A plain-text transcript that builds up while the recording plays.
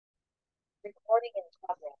Recording in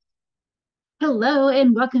progress. Hello,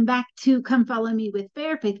 and welcome back to Come Follow Me with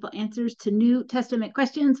Fair, Faithful Answers to New Testament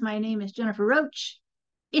Questions. My name is Jennifer Roach.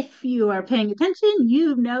 If you are paying attention,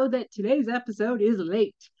 you know that today's episode is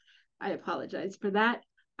late. I apologize for that.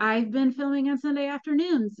 I've been filming on Sunday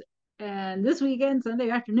afternoons, and this weekend, Sunday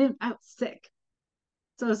afternoon, I was sick.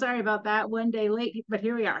 So sorry about that. One day late, but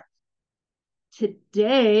here we are.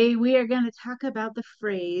 Today, we are going to talk about the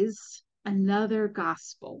phrase another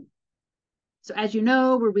gospel. So, as you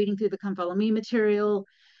know, we're reading through the Come Follow Me material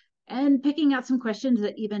and picking out some questions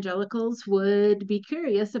that evangelicals would be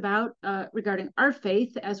curious about regarding our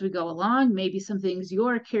faith as we go along, maybe some things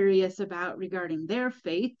you're curious about regarding their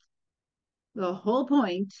faith. The whole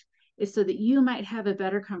point is so that you might have a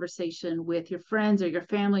better conversation with your friends or your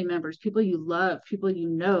family members, people you love, people you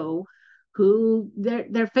know, who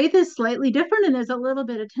their faith is slightly different, and there's a little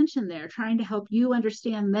bit of tension there, trying to help you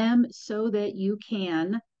understand them so that you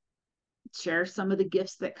can share some of the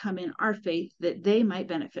gifts that come in our faith that they might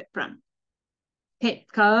benefit from. Okay,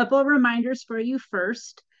 couple reminders for you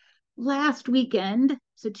first. Last weekend,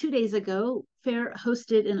 so 2 days ago, FAIR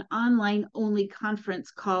hosted an online only conference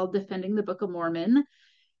called Defending the Book of Mormon.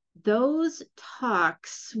 Those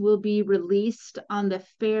talks will be released on the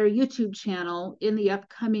FAIR YouTube channel in the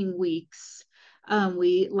upcoming weeks.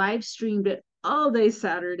 We live streamed it all day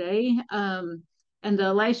Saturday, and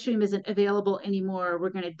the live stream isn't available anymore.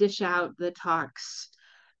 We're going to dish out the talks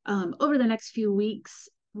over the next few weeks.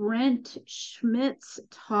 Brent Schmidt's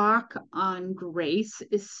talk on grace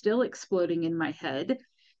is still exploding in my head.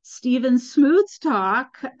 Stephen Smoot's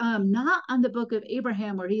talk, not on the book of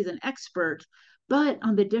Abraham, where he's an expert, but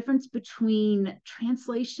on the difference between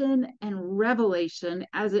translation and revelation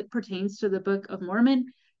as it pertains to the Book of Mormon.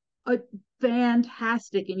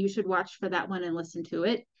 Fantastic, and you should watch for that one and listen to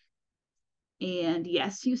it. And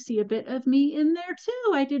yes, you see a bit of me in there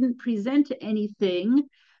too. I didn't present anything,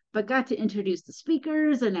 but got to introduce the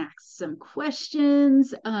speakers and ask some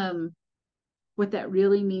questions. What that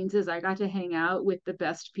really means is I got to hang out with the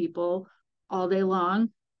best people all day long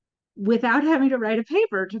without having to write a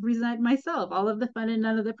paper to present myself. All of the fun and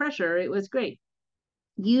none of the pressure. It was great.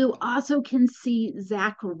 You also can see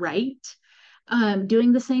Zach Wright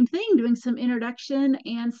doing the same thing, doing some introduction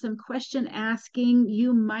and some question asking.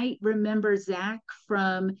 You might remember Zach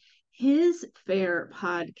from his FAIR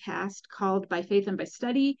podcast called By Faith and by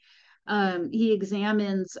Study. He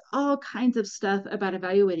examines all kinds of stuff about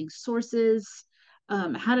evaluating sources,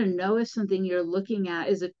 how to know if something you're looking at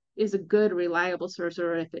is a good, reliable source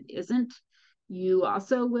or if it isn't. You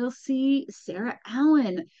also will see Sarah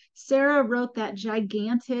Allen. Sarah wrote that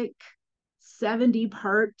gigantic 70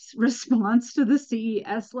 part response to the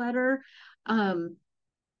CES letter. Um,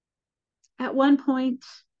 at one point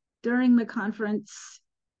during the conference,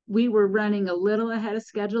 we were running a little ahead of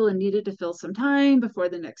schedule and needed to fill some time before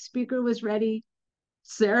the next speaker was ready.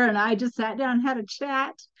 Sarah and I just sat down and had a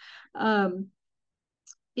chat. Um,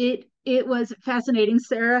 it was fascinating.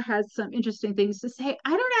 Sarah has some interesting things to say. I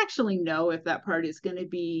don't actually know if that part is going to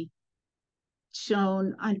be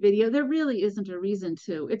shown on video. There really isn't a reason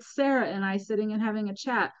to. It's Sarah and I sitting and having a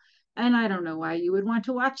chat. And I don't know why you would want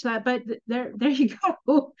to watch that, but there you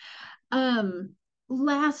go. Um,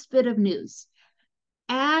 Last bit of news.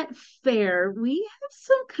 At Fair, we have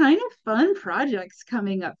some kind of fun projects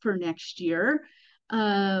coming up for next year.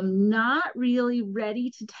 Not really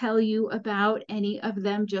ready to tell you about any of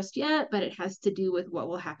them just yet, but it has to do with what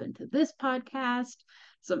will happen to this podcast,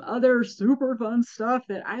 some other super fun stuff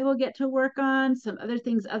that I will get to work on, some other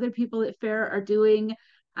things other people at Fair are doing.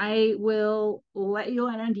 I will let you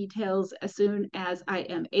in on details as soon as I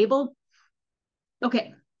am able.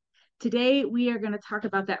 Okay, today we are going to talk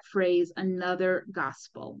about that phrase, another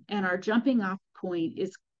gospel. And our jumping off point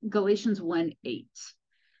is Galatians 1:8.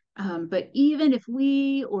 But even if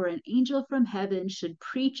we or an angel from heaven should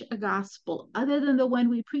preach a gospel other than the one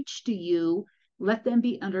we preach to you, let them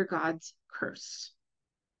be under God's curse.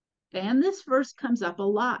 And this verse comes up a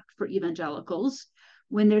lot for evangelicals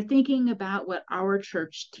when they're thinking about what our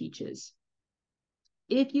church teaches.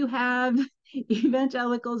 If you have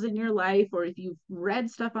evangelicals in your life or if you've read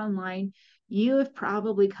stuff online, you have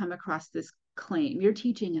probably come across this claim. You're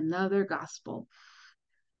teaching another gospel.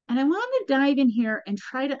 And I want to dive in here and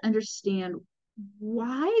try to understand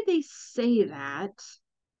why they say that,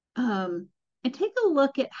 and take a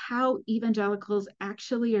look at how evangelicals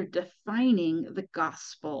actually are defining the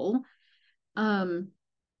gospel. Um,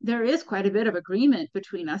 there is quite a bit of agreement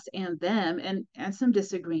between us and them, and some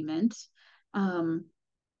disagreement. Um,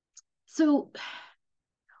 so,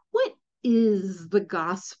 what is the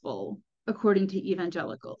gospel according to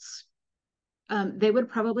evangelicals? They would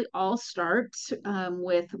probably all start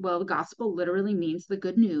with, well, the gospel literally means the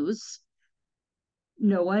good news.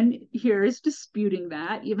 No one here is disputing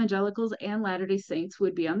that. Evangelicals and Latter-day Saints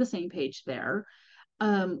would be on the same page there.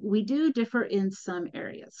 We do differ in some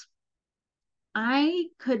areas. I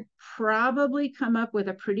could probably come up with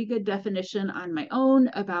a pretty good definition on my own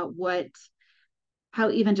about how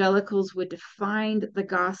evangelicals would define the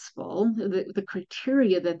gospel, the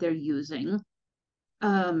criteria that they're using.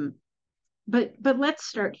 But let's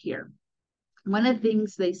start here. One of the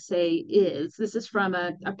things they say is, this is from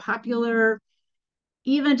a popular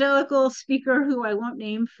evangelical speaker who I won't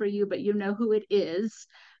name for you, but you know who it is.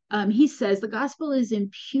 He says the gospel is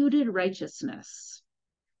imputed righteousness.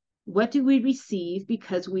 What do we receive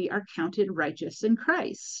because we are counted righteous in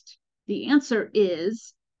Christ? The answer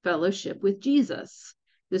is fellowship with Jesus.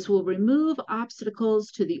 This will remove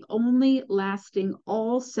obstacles to the only lasting,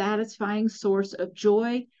 all-satisfying source of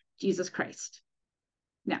joy, Jesus Christ.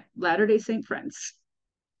 Now, Latter-day Saint friends,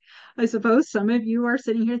 I suppose some of you are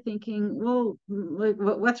sitting here thinking, well, like,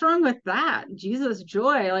 what's wrong with that? Jesus,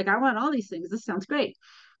 joy, like I want all these things. This sounds great.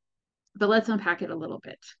 But let's unpack it a little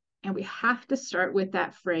bit. And we have to start with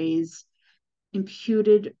that phrase,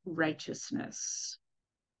 imputed righteousness.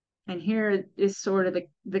 And here is sort of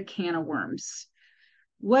the can of worms.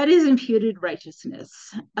 What is imputed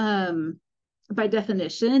righteousness? By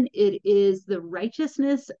definition, it is the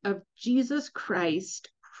righteousness of Jesus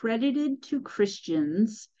Christ credited to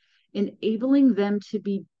Christians, enabling them to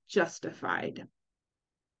be justified.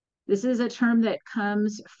 This is a term that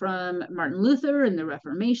comes from Martin Luther and the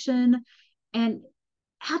Reformation. And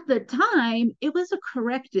at the time, it was a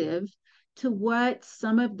corrective to what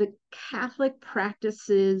some of the Catholic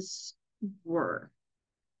practices were.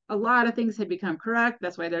 A lot of things had become correct.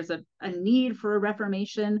 That's why there's a need for a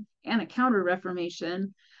Reformation and a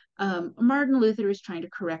counter-Reformation. Martin Luther is trying to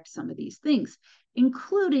correct some of these things,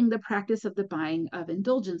 including the practice of the buying of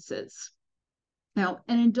indulgences. Now,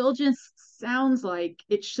 an indulgence sounds like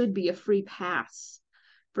it should be a free pass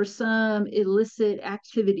for some illicit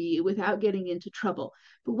activity without getting into trouble.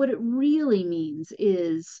 But what it really means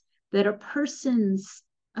is that a person's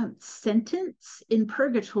sentence in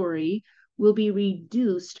purgatory will be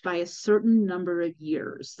reduced by a certain number of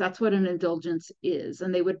years. That's what an indulgence is.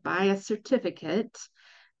 And they would buy a certificate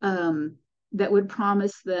that would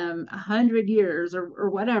promise them 100 years or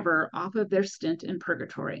whatever off of their stint in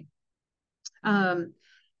purgatory.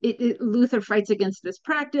 Luther fights against this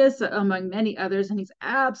practice, among many others, and he's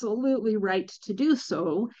absolutely right to do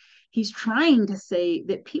so. He's trying to say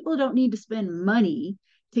that people don't need to spend money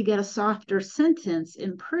to get a softer sentence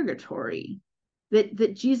in purgatory,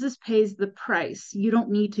 that Jesus pays the price. You don't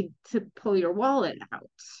need to pull your wallet out.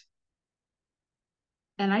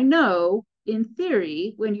 And I know, in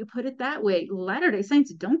theory, when you put it that way, Latter-day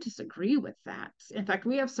Saints don't disagree with that. In fact,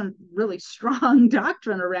 we have some really strong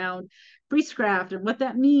doctrine around priestcraft and what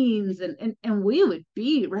that means, and we would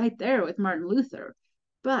be right there with Martin Luther.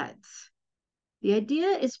 But the idea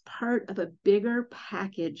is part of a bigger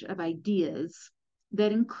package of ideas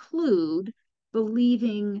that include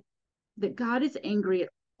believing that God is angry at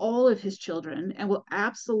all of his children and will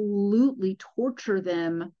absolutely torture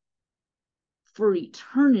them for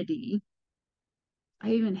eternity.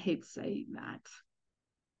 I even hate saying that.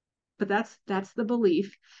 But that's the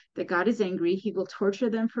belief that God is angry. He will torture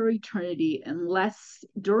them for eternity unless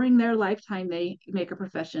during their lifetime they make a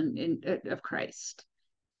profession of Christ.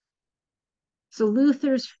 So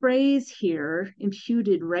Luther's phrase here,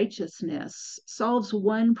 imputed righteousness, solves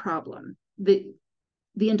one problem. The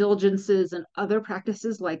indulgences and other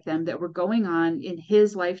practices like them that were going on in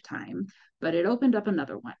his lifetime, but it opened up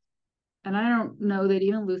another one. And I don't know that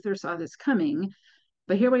even Luther saw this coming,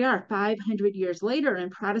 but here we are 500 years later, and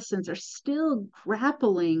Protestants are still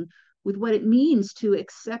grappling with what it means to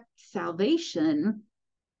accept salvation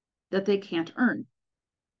that they can't earn.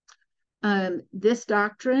 This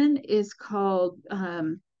doctrine is called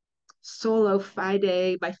sola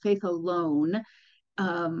fide, by faith alone.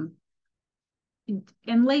 And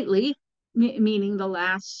lately, meaning the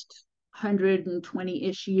last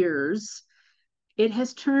 120-ish years, it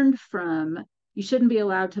has turned from you shouldn't be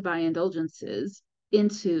allowed to buy indulgences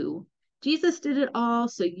into Jesus did it all,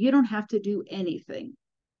 so you don't have to do anything.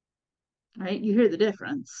 Right? You hear the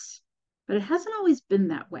difference. But it hasn't always been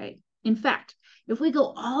that way. In fact, if we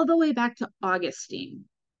go all the way back to Augustine,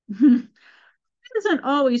 he isn't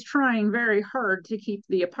always trying very hard to keep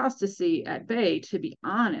the apostasy at bay, to be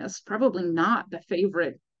honest. Probably not the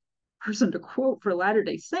favorite person to quote for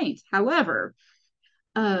Latter-day Saints. However,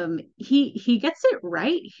 he gets it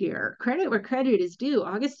right here. Credit where credit is due.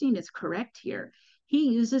 Augustine is correct here.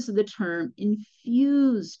 he uses the term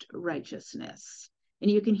infused righteousness. And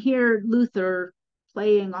you can hear Luther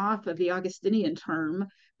playing off of the Augustinian term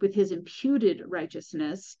with his imputed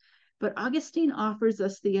righteousness. But Augustine offers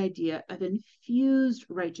us the idea of infused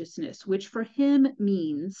righteousness, which for him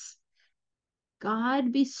means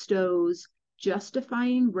God bestows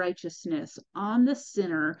justifying righteousness on the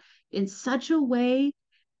sinner in such a way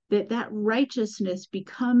that that righteousness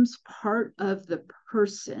becomes part of the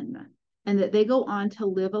person, and that they go on to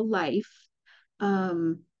live a life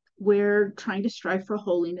where trying to strive for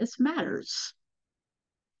holiness matters.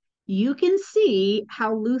 You can see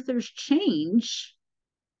how Luther's change,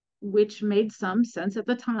 which made some sense at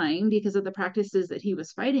the time because of the practices that he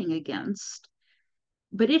was fighting against,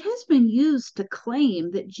 but it has been used to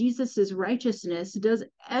claim that Jesus's righteousness does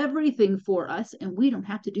everything for us and we don't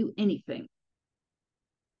have to do anything.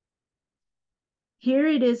 Here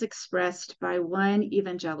it is expressed by one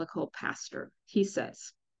evangelical pastor. He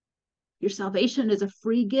says, "Your salvation is a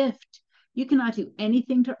free gift. You cannot do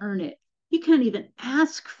anything to earn it. You can't even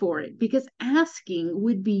ask for it, because asking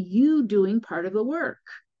would be you doing part of the work.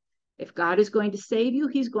 If God is going to save you,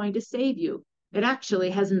 he's going to save you. It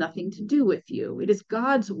actually has nothing to do with you. It is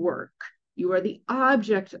God's work. You are the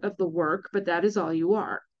object of the work, but that is all you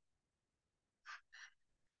are."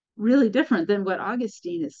 Really different than what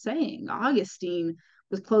Augustine is saying. Augustine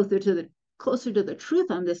was closer to the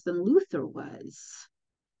truth on this than Luther was.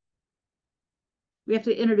 We have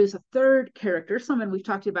to introduce a third character, someone we've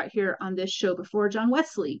talked about here on this show before, John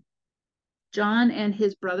Wesley. John and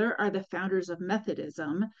his brother are the founders of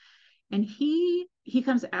Methodism, and he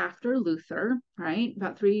comes after Luther, right?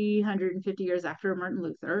 About 350 years after Martin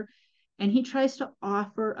Luther, and he tries to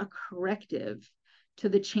offer a corrective to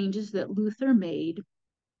the changes that Luther made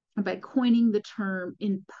by coining the term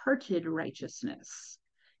imparted righteousness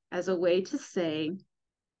as a way to say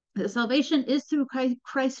that salvation is through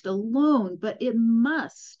Christ alone, but it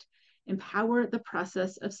must empower the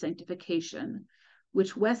process of sanctification,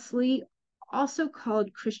 which Wesley also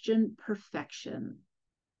called Christian perfection.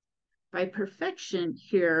 By perfection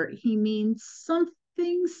here, he means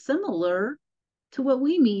something similar to what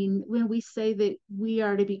we mean when we say that we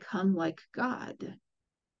are to become like God.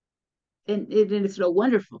 And it's no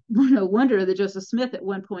wonder that Joseph Smith at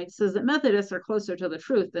one point says that Methodists are closer to the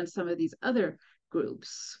truth than some of these other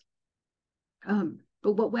groups. But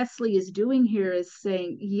what Wesley is doing here is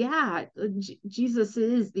saying, yeah, Jesus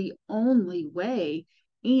is the only way,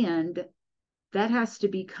 and that has to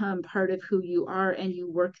become part of who you are, and you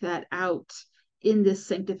work that out in this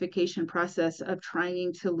sanctification process of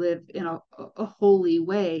trying to live in a holy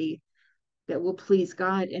way that will please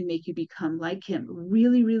God and make you become like him.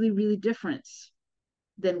 Really, really, really different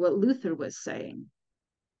than what Luther was saying.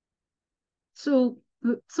 So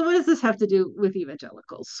what does this have to do with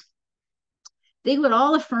evangelicals? They would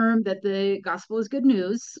all affirm that the gospel is good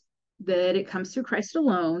news, that it comes through Christ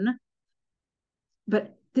alone,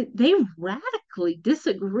 but they radically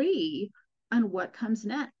disagree on what comes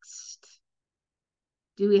next.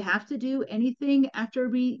 Do we have to do anything after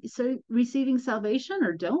receiving salvation,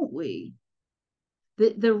 or don't we?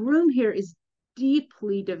 The room here is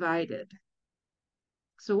deeply divided.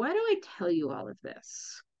 So why do I tell you all of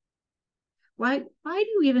this? Why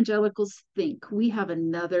do evangelicals think we have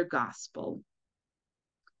another gospel?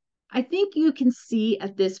 I think you can see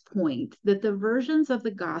at this point that the versions of the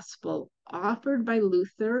gospel offered by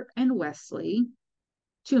Luther and Wesley,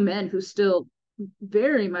 two men who still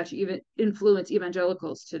very much even influence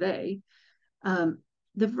evangelicals today,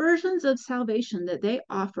 the versions of salvation that they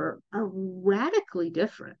offer are radically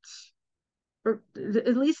different, or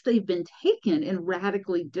at least they've been taken in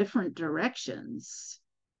radically different directions.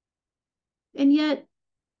 And yet,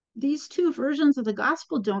 these two versions of the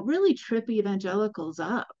gospel don't really trip evangelicals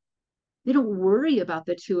up. They don't worry about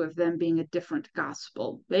the two of them being a different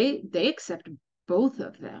gospel. They accept both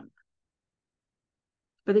of them.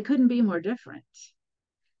 But they couldn't be more different.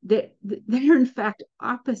 They're in fact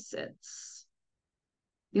opposites.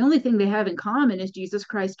 The only thing they have in common is Jesus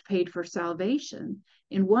Christ paid for salvation.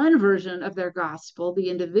 In one version of their gospel, the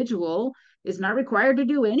individual is not required to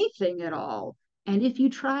do anything at all. And if you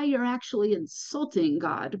try, you're actually insulting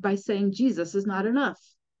God by saying Jesus is not enough.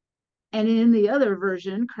 And in the other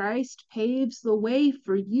version, Christ paves the way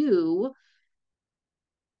for you,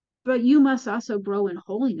 but you must also grow in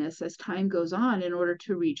holiness as time goes on in order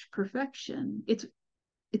to reach perfection.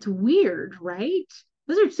 It's weird, right?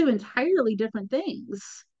 Those are two entirely different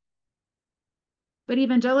things. But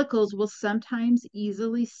evangelicals will sometimes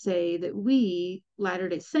easily say that we,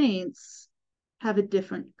 Latter-day Saints, have a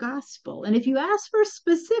different gospel. And if you ask for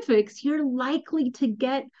specifics, you're likely to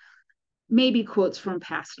get maybe quotes from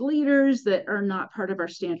past leaders that are not part of our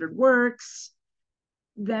standard works,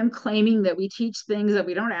 them claiming that we teach things that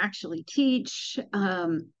we don't actually teach,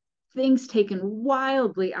 things taken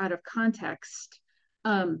wildly out of context.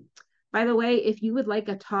 By the way, if you would like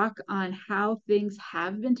a talk on how things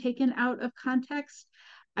have been taken out of context,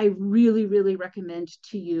 I really, really recommend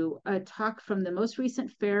to you a talk from the most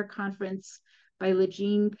recent FAIR conference by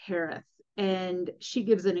Legine Parith. And she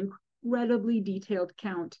gives an incredibly detailed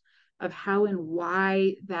count of how and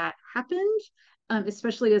why that happened,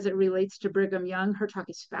 especially as it relates to Brigham Young. Her talk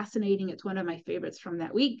is fascinating. It's one of my favorites from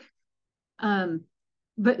that week.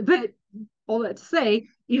 But all that to say,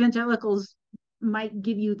 evangelicals might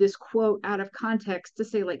give you this quote out of context to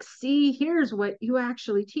say, like, see, here's what you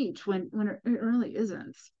actually teach, when it really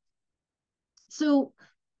isn't. So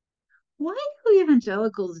why do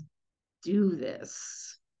evangelicals do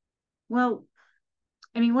this? Well,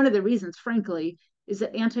 I mean, one of the reasons, frankly, is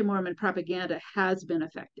that anti-Mormon propaganda has been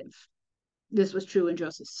effective. This was true in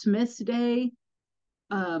Joseph Smith's day.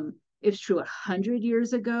 It's true 100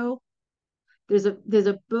 years ago. There's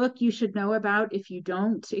a book you should know about if you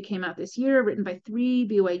don't. It came out this year, written by 3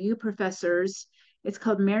 BYU professors. It's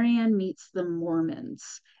called Marianne Meets the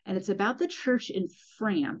Mormons, and it's about the church in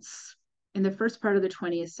France in the first part of the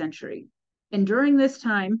 20th century. And during this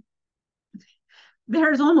time,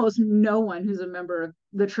 there's almost no one who's a member of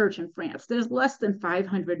the church in France. There's less than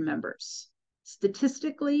 500 members.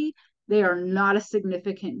 Statistically, they are not a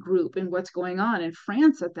significant group in what's going on in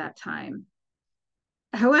France at that time.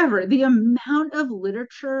 However, the amount of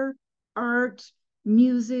literature, art,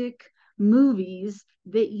 music, movies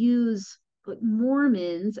that use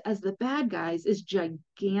Mormons as the bad guys is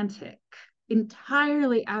gigantic,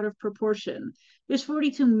 entirely out of proportion. There's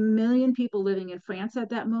 42 million people living in France at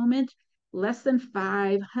that moment. Less than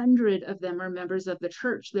 500 of them are members of the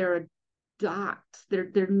church. They're a dot.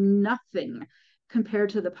 They're nothing compared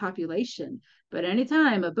to the population. But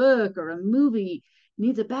anytime a book or a movie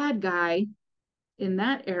needs a bad guy in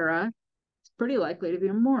that era, it's pretty likely to be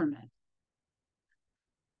a Mormon.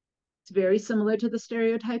 It's very similar to the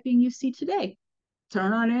stereotyping you see today.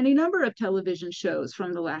 Turn on any number of television shows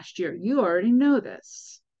from the last year. You already know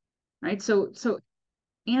this, right? So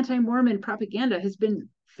anti-Mormon propaganda has been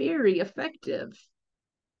very effective.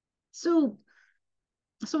 So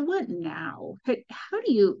what now? What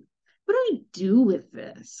do we do with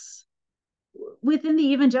this? Within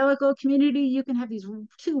the evangelical community, you can have these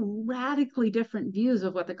 2 radically different views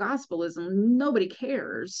of what the gospel is, and nobody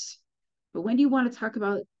cares. But when do you want to talk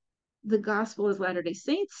about the gospel as Latter-day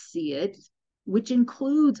Saints see it, which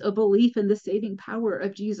includes a belief in the saving power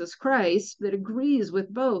of Jesus Christ that agrees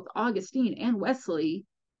with both Augustine and Wesley,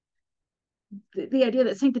 the idea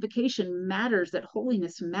that sanctification matters, that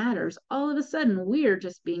holiness matters, all of a sudden we're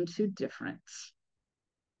just being too different.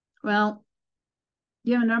 Well,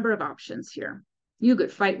 you have a number of options here. You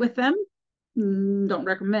could fight with them. Don't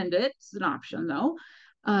recommend it. It's an option, though.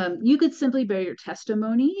 You could simply bear your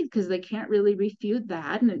testimony because they can't really refute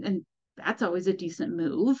that, and that's always a decent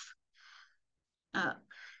move. But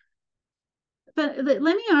let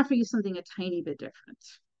me offer you something a tiny bit different.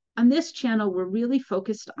 On this channel, we're really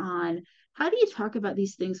focused on how do you talk about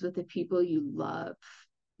these things with the people you love,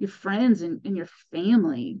 your friends and your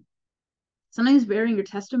family. Sometimes bearing your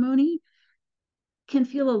testimony can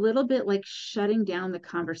feel a little bit like shutting down the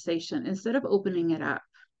conversation instead of opening it up,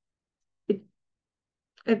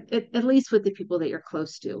 at least with the people that you're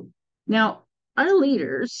close to. Now, our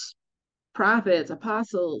leaders, prophets,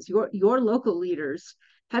 apostles, your local leaders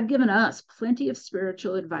have given us plenty of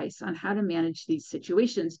spiritual advice on how to manage these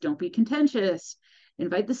situations. Don't be contentious,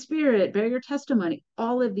 invite the Spirit, bear your testimony,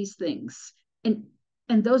 all of these things. And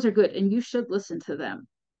those are good, and you should listen to them.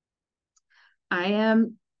 I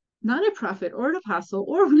am not a prophet or an apostle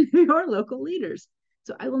or one of your local leaders,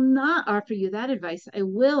 so I will not offer you that advice. I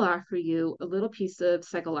will offer you a little piece of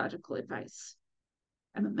psychological advice.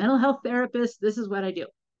 I'm a mental health therapist. This is what I do.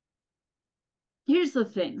 Here's the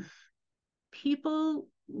thing. People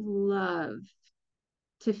love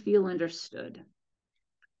to feel understood.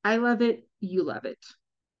 I love it. You love it.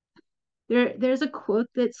 There's a quote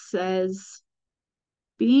that says,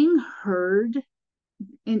 being heard,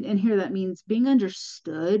 and here that means being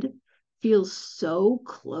understood, feels so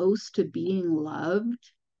close to being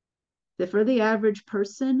loved that for the average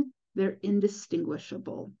person, they're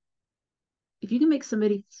indistinguishable. If you can make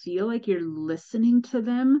somebody feel like you're listening to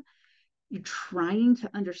them, you're trying to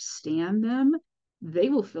understand them, they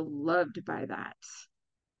will feel loved by that.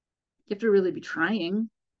 You have to really be trying,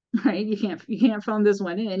 right? You can't phone this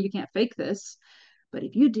one in, you can't fake this. But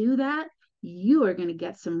if you do that, you are going to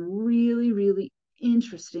get some really, really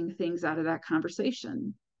interesting things out of that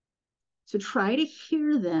conversation. So try to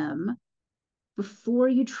hear them before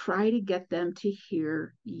you try to get them to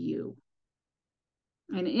hear you.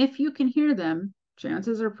 And if you can hear them,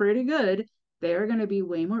 chances are pretty good they're going to be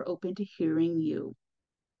way more open to hearing you.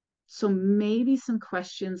 So maybe some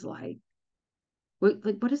questions like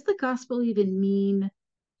what does the gospel even mean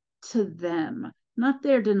to them? Not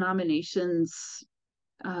their denomination's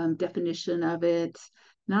definition of it,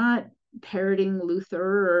 not parroting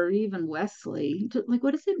Luther or even Wesley. Like,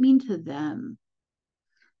 what does it mean to them?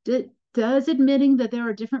 Does admitting that there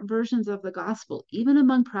are different versions of the gospel, even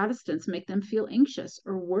among Protestants, make them feel anxious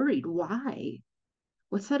or worried? Why?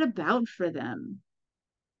 What's that about for them?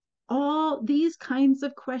 All these kinds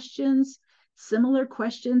of questions, similar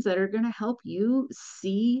questions that are going to help you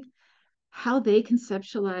see how they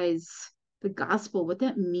conceptualize the gospel, what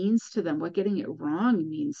that means to them, what getting it wrong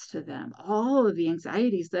means to them, all of the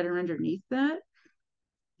anxieties that are underneath that,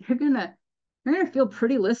 you're gonna feel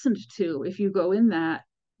pretty listened to if you go in that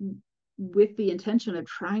with the intention of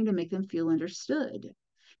trying to make them feel understood.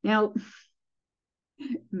 Now,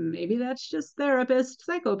 maybe that's just therapist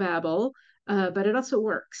psychobabble, but it also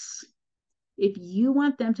works. If you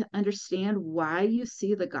want them to understand why you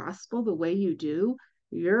see the gospel the way you do,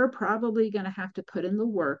 you're probably going to have to put in the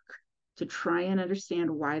work to try and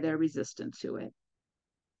understand why they're resistant to it.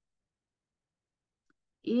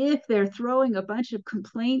 If they're throwing a bunch of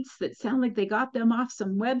complaints that sound like they got them off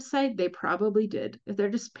some website, they probably did. If they're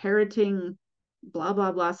just parroting blah,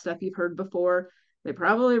 blah, blah stuff you've heard before, they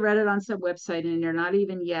probably read it on some website and you're not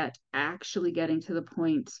even yet actually getting to the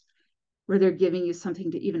point where they're giving you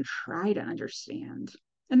something to even try to understand.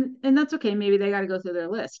 And that's okay. Maybe they got to go through their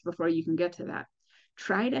list before you can get to that.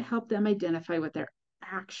 Try to help them identify what their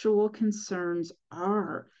actual concerns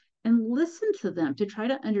are and listen to them to try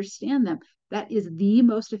to understand them. That is the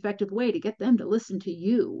most effective way to get them to listen to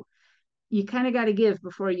you. You kind of got to give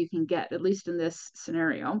before you can get, at least in this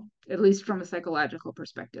scenario, at least from a psychological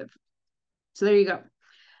perspective. So there you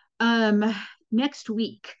go. Next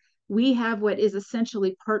week, we have what is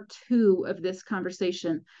essentially part 2 of this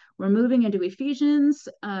conversation. We're moving into Ephesians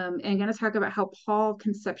and going to talk about how Paul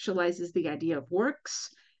conceptualizes the idea of works,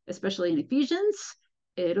 especially in Ephesians.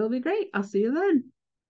 It'll be great. I'll see you then.